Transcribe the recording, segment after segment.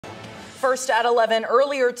First at 11,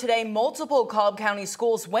 earlier today, multiple Cobb County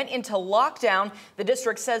schools went into lockdown. The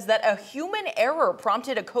district says that a human error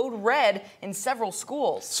prompted a code red in several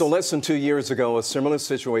schools. So less than 2 years ago, a similar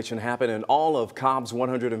situation happened in all of Cobb's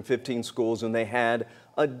 115 schools, and they had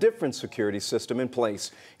a different security system in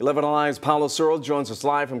place. 11 Alive's Paolo Searle joins us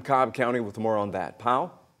live from Cobb County with more on that.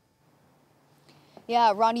 Paolo?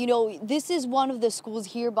 Yeah, Ron, this is one of the schools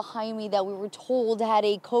here behind me that we were told had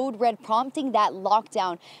a code red prompting that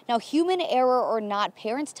lockdown. Now, human error or not,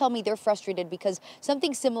 parents tell me they're frustrated because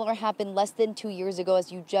something similar happened less than 2 years ago, as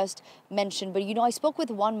you just mentioned. But, I spoke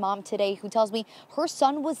with one mom today who tells me her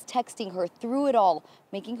son was texting her through it all,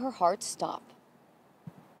 making her heart stop.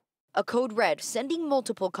 A code red, sending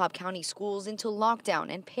multiple Cobb County schools into lockdown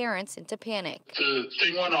and parents into panic. The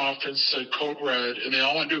thing went off and said code red, and they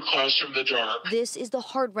all went to a classroom in the dark. This is the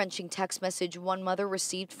heart-wrenching text message one mother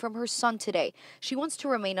received from her son today. She wants to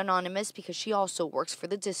remain anonymous because she also works for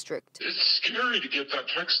the district. It's scary to get that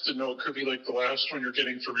text and know it could be like the last one you're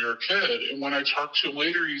getting from your kid. And when I talked to him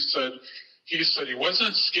later, he said he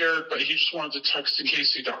wasn't scared, but he just wanted to text in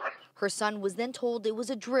case he died. Her son was then told it was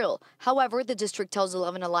a drill. However, the district tells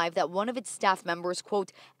 11 Alive that one of its staff members,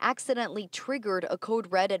 quote, accidentally triggered a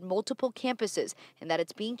code red at multiple campuses and that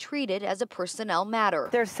it's being treated as a personnel matter.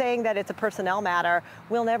 They're saying that it's a personnel matter.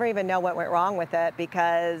 We'll never even know what went wrong with it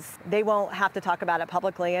because they won't have to talk about it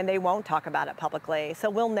publicly, and they won't talk about it publicly. So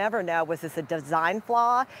we'll never know, was this a design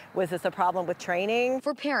flaw? Was this a problem with training?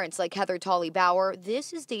 For parents like Heather Tolley-Bauer,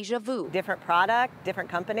 this is deja vu. Different product, different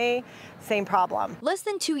company, same problem. Less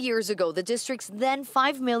than 2 years ago, the district's then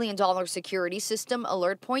 $5 million security system,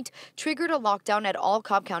 Alert Point, triggered a lockdown at all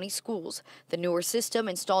Cobb County schools. The newer system,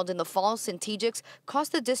 installed in the fall, Centegix,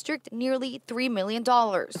 cost the district nearly $3 million.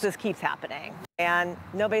 This keeps happening, and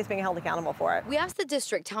nobody's being held accountable for it. We asked the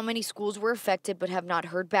district how many schools were affected but have not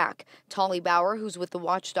heard back. Tolley-Bauer, who's with the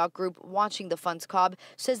watchdog group Watching the Funds Cobb,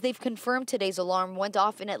 says they've confirmed today's alarm went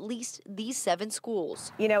off in at least these 7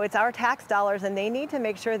 schools. It's our tax dollars, and they need to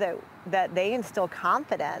make sure that they instill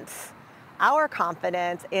confidence, our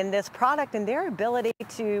confidence in this product and their ability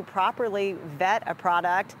to properly vet a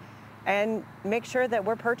product and make sure that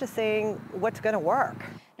we're purchasing what's going to work.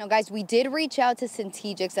 Now, guys, we did reach out to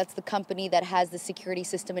Centegix. That's the company that has the security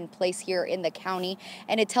system in place here in the county.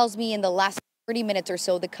 And it tells me in the last 30 minutes or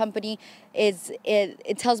so, the company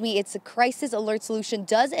it tells me it's a crisis alert solution,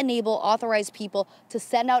 does enable authorized people to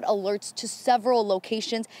send out alerts to several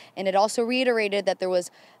locations. And it also reiterated that there was,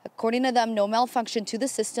 according to them, no malfunction to the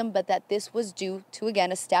system, but that this was due to,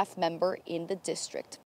 again, a staff member in the district.